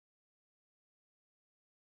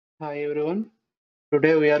Hi everyone.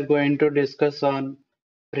 Today we are going to discuss on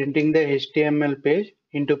printing the HTML page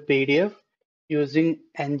into PDF using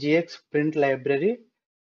ngx-print library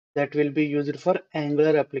that will be used for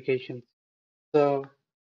Angular applications. So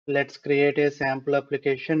let's create a sample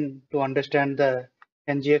application to understand the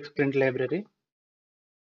ngx-print library.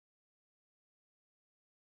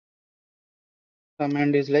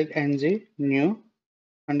 Command is like ng new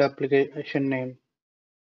and application name.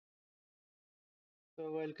 So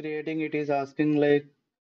while creating it is asking like,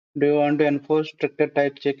 do you want to enforce stricter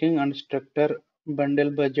type checking and stricter bundle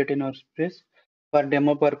budget in our space? For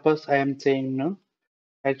demo purpose, I am saying no.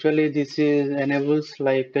 Actually, this is enables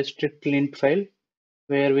like a strict lint file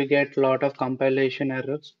where we get lot of compilation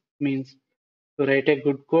errors. Means to write a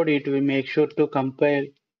good code, it will make sure to compile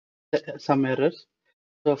some errors.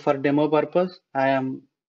 So for demo purpose, I am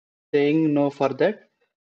saying no for that.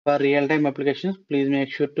 For real-time applications, please make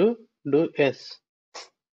sure to do yes.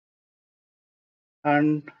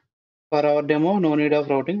 And for our demo, no need of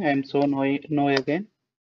routing. I am so no again.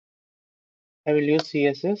 I will use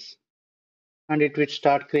CSS and it will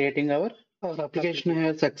start creating our application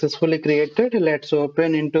has successfully created. Let's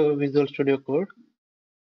open into Visual Studio Code.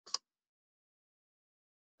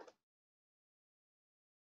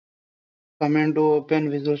 Command to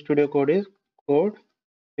open Visual Studio Code is code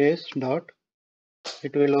space dot.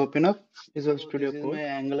 It will open up Visual Studio Code. This is my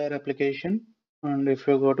Angular application, and if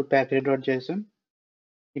you go to package.json,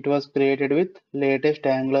 it was created with latest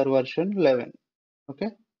Angular version 11.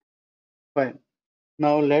 Okay, fine.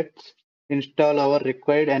 Now let's install our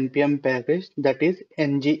required npm package, that is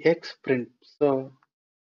ngx-print. So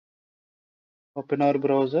open our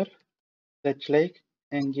browser, search like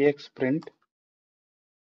ngx-print,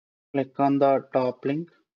 click on the top link.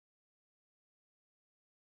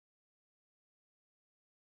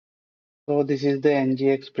 So this is the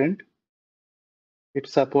ngx-print. It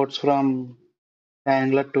supports from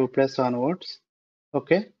Angular 2 plus onwards.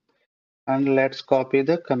 Okay, and let's copy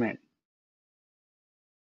the command.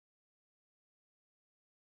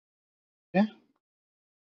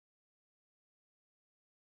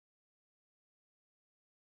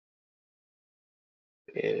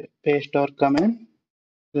 Okay, paste our command,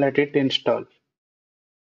 let it install.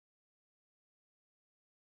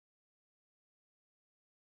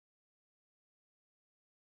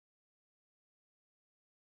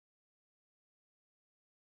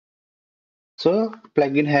 So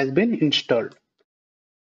plugin has been installed.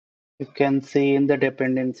 You can see in the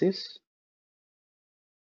dependencies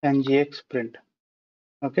ngx-print.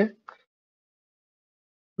 Okay,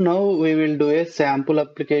 now we will do a sample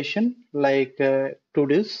application like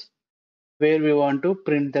to-dos where we want to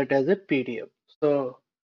print that as a PDF. So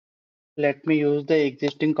let me use the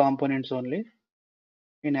existing components only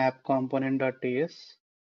in app component.ts.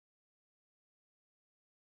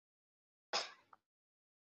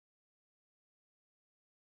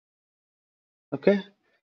 Okay,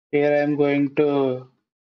 here I am going to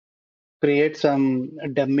create some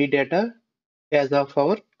dummy data as of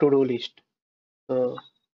our to-do list. So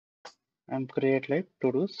I'm create like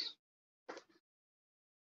to-dos.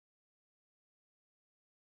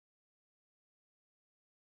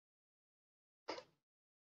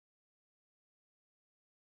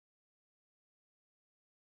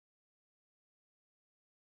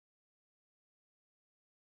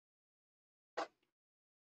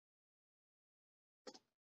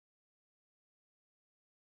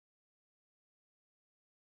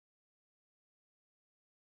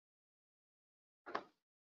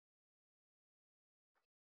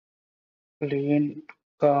 Clean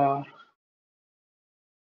car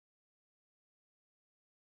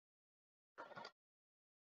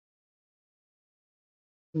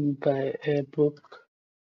by a book.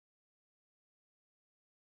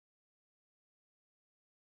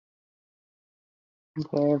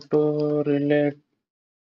 Go to relate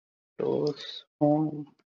to home.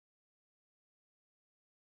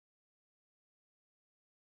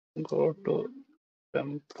 Go to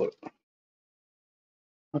temple.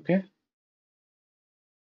 Okay.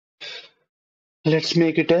 Let's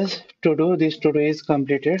make it as to do. This to do is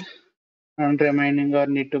completed and remaining are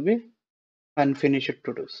need to be unfinished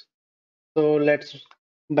to dos. So let's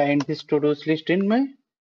bind this to dos list in my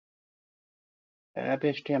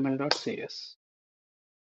app.html.cs.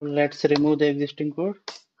 Let's remove the existing code.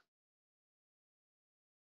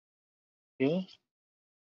 Here.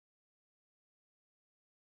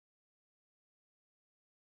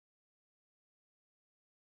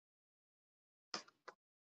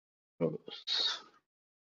 To-dos.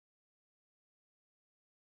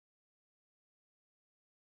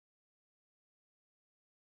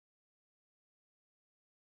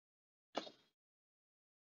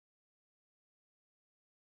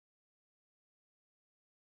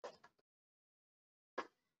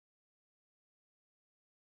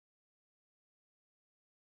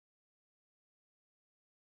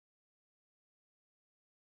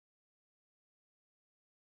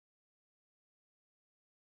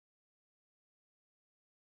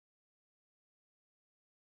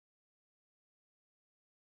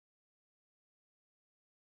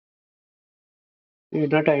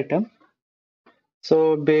 that item.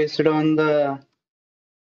 So based on the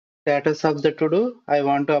status of the to do, I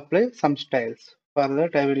want to apply some styles. For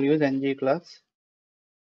that, I will use ng class.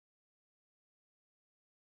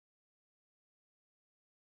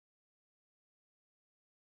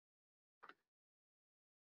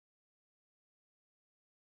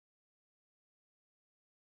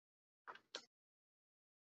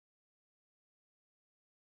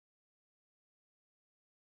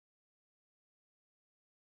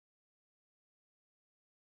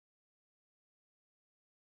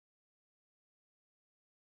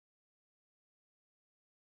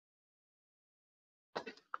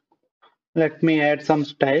 Let me add some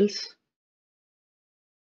styles.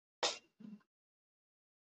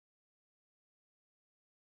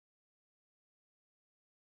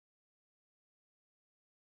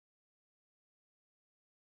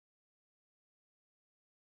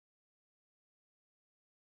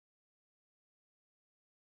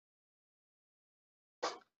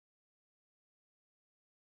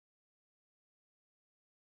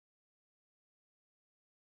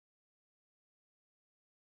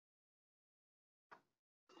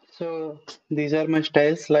 So these are my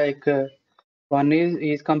styles. Like one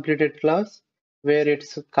is completed class, where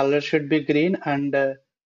its color should be green and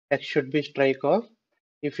text should be strike off.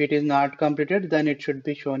 If it is not completed, then it should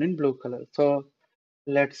be shown in blue color. So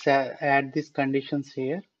let's add these conditions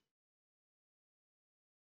here.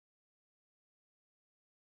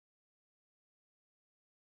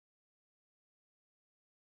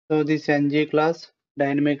 So this ng class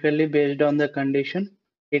dynamically based on the condition,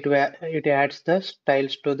 it adds the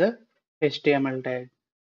styles to the HTML tag.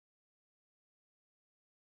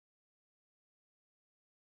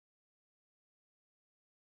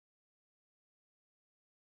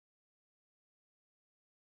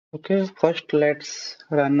 Okay, first let's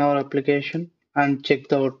run our application and check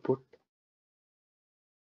the output.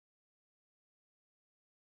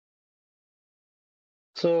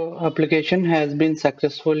 So application has been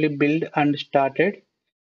successfully built and started.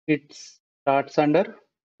 It starts under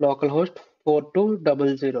localhost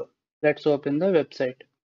 4200. Let's open the website.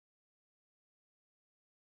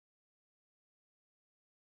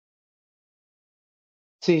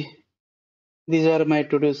 See, these are my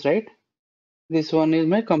to-dos, right? This one is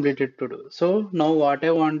my completed to-do. So now what I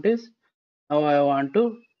want is, now I want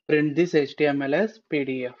to print this HTML as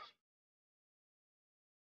PDF.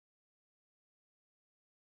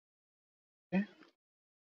 Okay.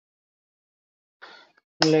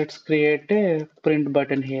 Let's create a print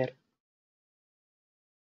button here.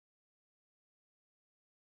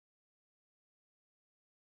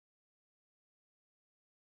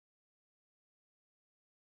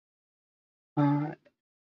 Uh,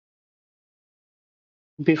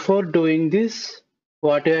 Before doing this,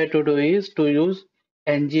 what I have to do is to use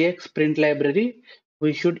ngx-print library.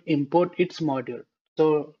 We should import its module.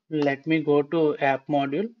 So let me go to app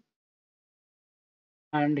module,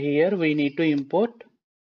 and here we need to import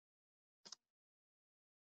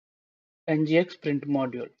ngx-print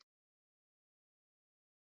module.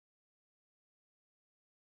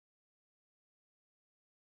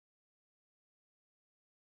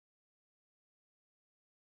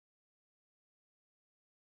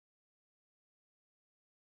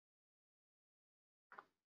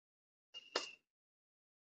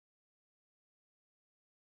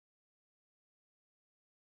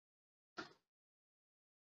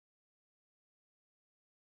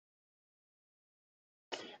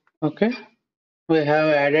 Okay, we have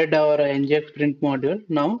added our ngx-print module.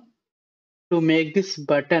 Now to make this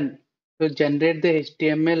button to generate the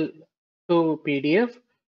HTML to PDF,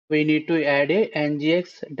 we need to add a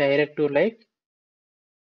ngx directive like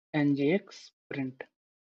ngx-print.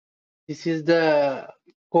 This is the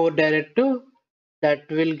core directive that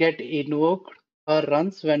will get invoked or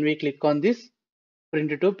runs when we click on this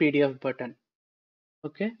print to PDF button.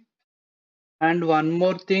 Okay. And one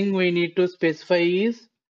more thing we need to specify is,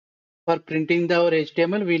 for printing our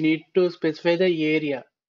HTML, we need to specify the area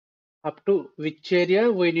up to which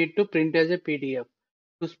area we need to print as a PDF.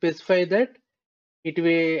 To specify that, it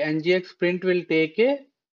will ngx print will take a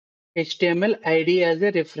HTML ID as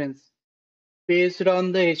a reference. Based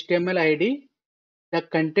on the HTML ID, the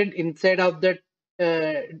content inside of that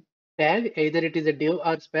tag, either it is a div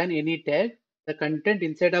or span, any tag, the content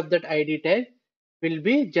inside of that ID tag will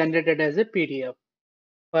be generated as a PDF.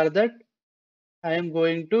 For that, I am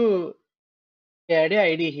going to add a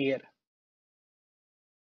ID here.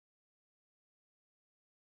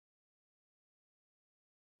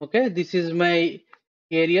 Okay, this is my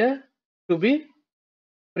area to be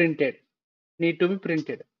printed, need to be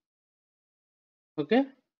printed. Okay,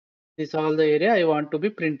 this is all the area I want to be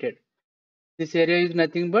printed. This area is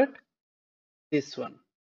nothing but this one.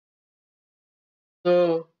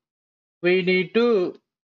 So we need to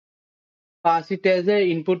pass it as a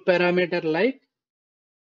input parameter like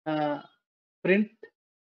print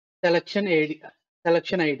selection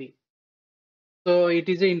ID. So it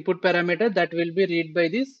is an input parameter that will be read by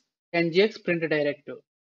this ngx-print directive.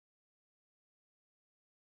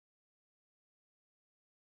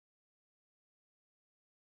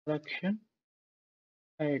 Selection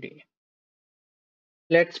ID.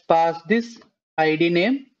 Let's pass this ID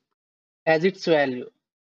name as its value.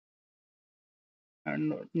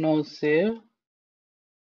 And now save.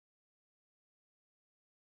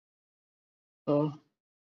 So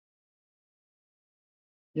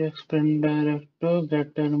ngx-print directive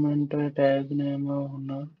get element tag name of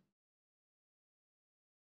owner.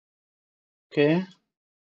 Okay.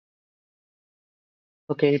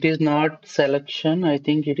 Okay, it is not selection. I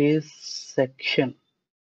think it is section.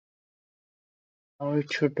 How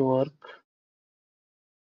it should work.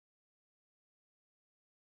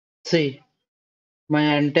 See,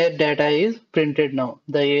 my entire data is printed now.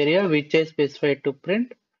 The area which I specified to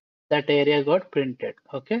print, that area got printed.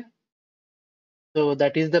 Okay. So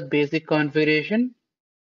that is the basic configuration.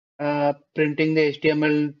 Printing the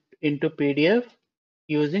HTML into PDF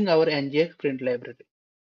using our ngx-print library.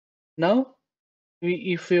 Now,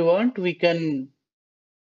 if we want, we can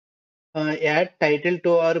add title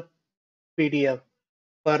to our PDF.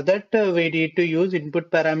 For that, we need to use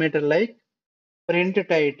input parameter like print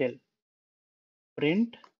title.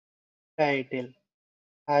 Print title.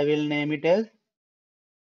 I will name it as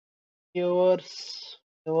your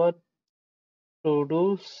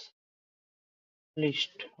to-dos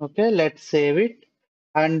list. Okay, let's save it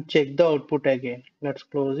and check the output again. Let's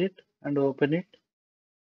close it and open it.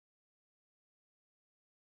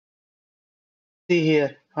 See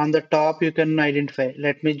here on the top you can identify.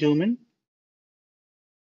 Let me zoom in.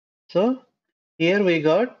 So here we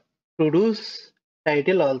got to-dos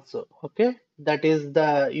title also. Okay, that is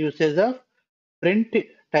the usage of print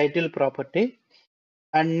title property.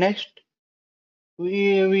 And next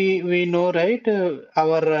we know, right,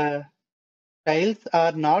 our tiles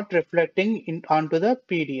are not reflecting onto the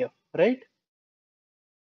PDF, right?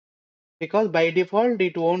 Because by default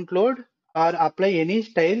it won't load or apply any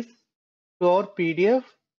styles to our PDF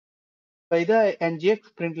by the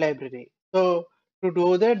ngx print library. So to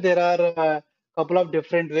do that, there are a couple of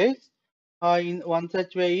different ways. In one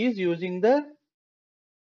such way is using the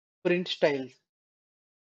print styles.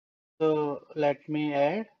 So let me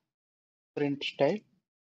add print style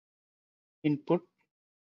input,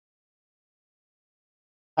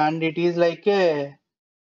 and it is like a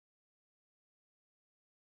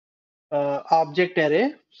object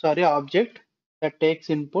array. Sorry, object that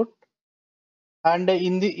takes input. And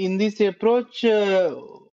in this approach,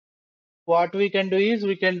 what we can do is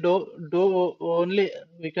we can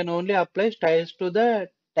only apply styles to the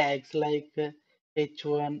tags like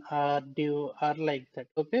h1 or div or like that.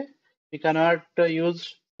 Okay, we cannot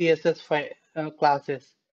use css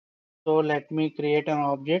classes. So let me create an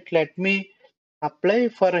object. Let me apply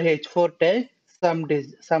for h4 tag some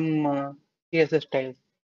css styles.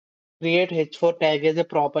 Create h4 tag as a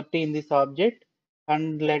property in this object,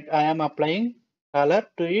 and I am applying color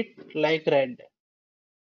to it like red.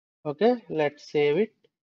 Okay, let's save it.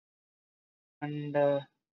 And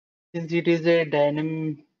since it is a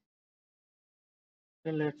dynamic,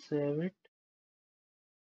 let's save it.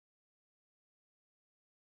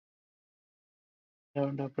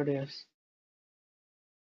 Yes.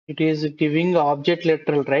 It is giving object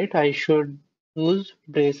literal, right? I should use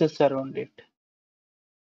braces around it.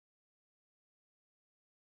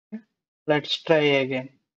 Let's try again.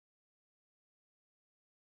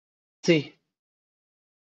 See,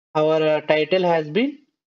 our title has been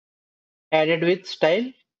added with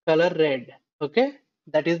style color red. Okay,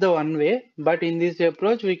 that is the one way. But in this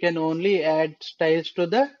approach, we can only add styles to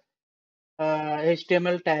the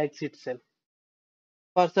HTML tags itself.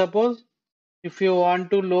 For suppose, if you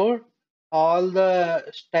want to load all the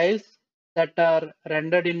styles that are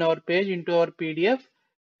rendered in our page into our PDF,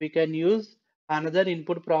 we can use another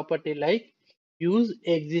input property like use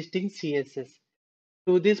existing CSS.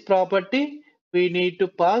 To this property, we need to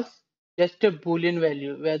pass just a boolean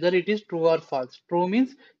value, whether it is true or false. True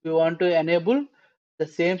means we want to enable the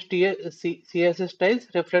same CSS styles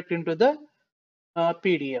reflect into the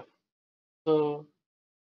PDF. So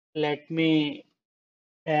let me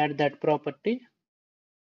add that property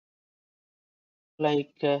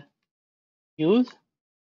like use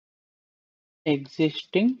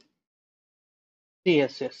existing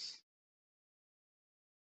CSS.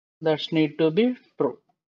 That's need to be true.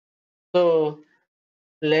 So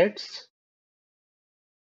let's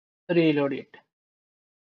reload it.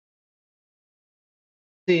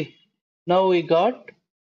 See, now we got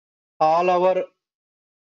all our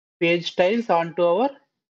page styles onto our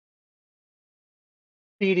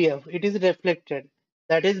PDF. It is reflected.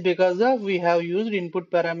 That is because of we have used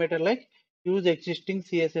input parameter like use existing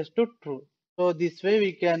CSS to true. So this way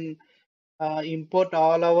we can import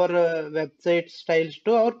all our website styles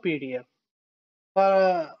to our PDF.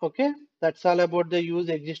 Okay, that's all about the use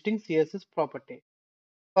existing CSS property.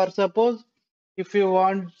 For suppose if you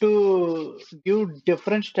want to give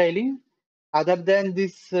different styling other than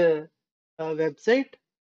this website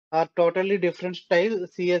or totally different style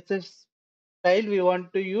CSS style we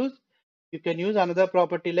want to use, you can use another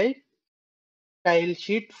property like style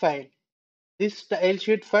sheet file. This style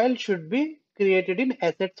sheet file should be created in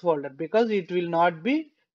assets folder because it will not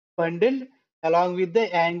be bundled along with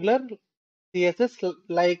the Angular CSS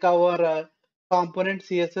like our component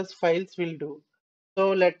CSS files will do.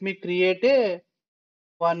 So let me create a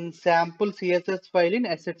one sample CSS file in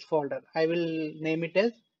assets folder. I will name it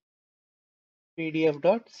as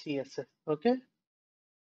pdf.css. Okay.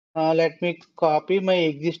 Let me copy my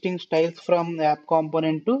existing styles from app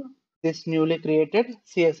component to this newly created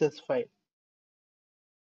CSS file.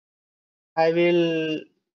 I will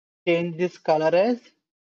change this color as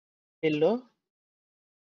yellow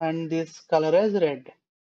and this color as red.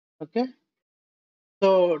 Okay.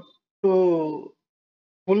 So to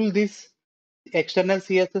pull this external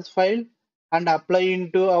CSS file and apply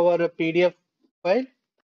into our PDF file,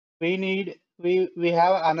 we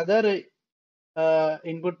have another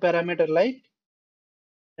input parameter like,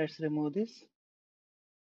 let's remove this,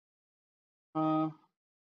 uh,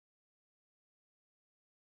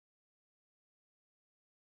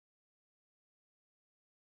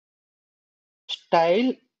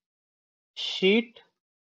 style sheet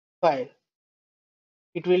file.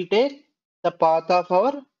 It will take the path of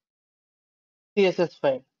our CSS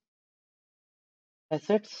file,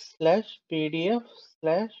 assets slash pdf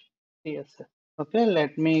slash CSS. Okay,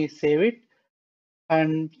 let me save it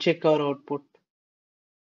and check our output.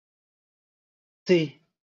 See,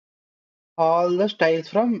 all the styles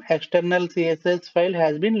from external CSS file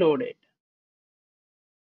has been loaded.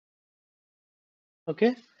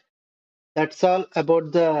 Okay, that's all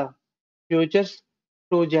about the features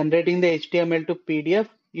to generating the HTML to PDF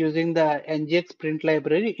using the ngx-print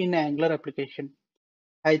library in Angular application.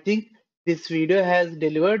 I think this video has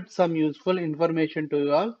delivered some useful information to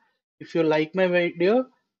you all. If you like my video,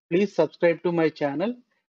 please subscribe to my channel.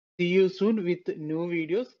 See you soon with new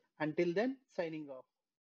videos. Until then, signing off.